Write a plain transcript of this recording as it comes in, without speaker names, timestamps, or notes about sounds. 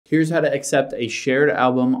Here's how to accept a shared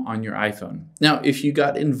album on your iPhone. Now, if you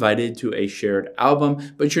got invited to a shared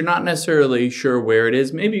album, but you're not necessarily sure where it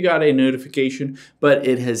is, maybe you got a notification, but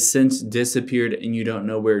it has since disappeared and you don't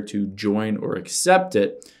know where to join or accept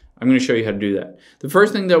it, I'm going to show you how to do that. The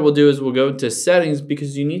first thing that we'll do is we'll go into settings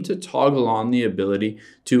because you need to toggle on the ability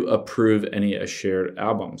to approve any shared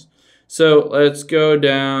albums. So let's go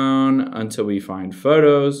down until we find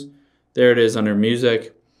photos. There it is under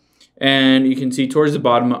music. And you can see towards the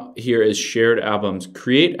bottom here is shared albums.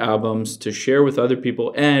 Create albums to share with other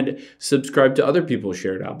people and subscribe to other people's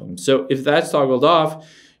shared albums. So if that's toggled off,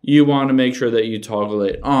 you want to make sure that you toggle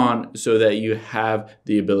it on so that you have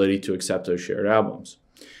the ability to accept those shared albums.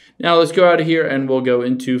 Now let's go out of here and we'll go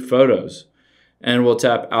into photos and we'll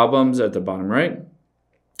tap albums at the bottom right.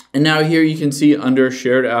 And now here you can see under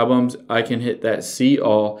shared albums, I can hit that see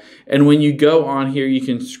all. And when you go on here, you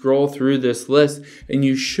can scroll through this list and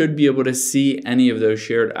you should be able to see any of those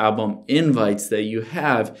shared album invites that you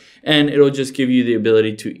have. And it'll just give you the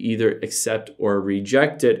ability to either accept or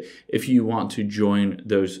reject it if you want to join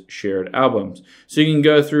those shared albums. So you can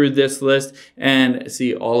go through this list and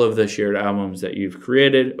see all of the shared albums that you've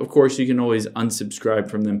created. Of course, you can always unsubscribe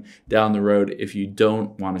from them down the road if you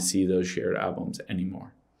don't want to see those shared albums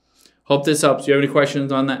anymore. Hope this helps. If you have any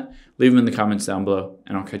questions on that, leave them in the comments down below,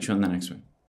 and I'll catch you on the next one.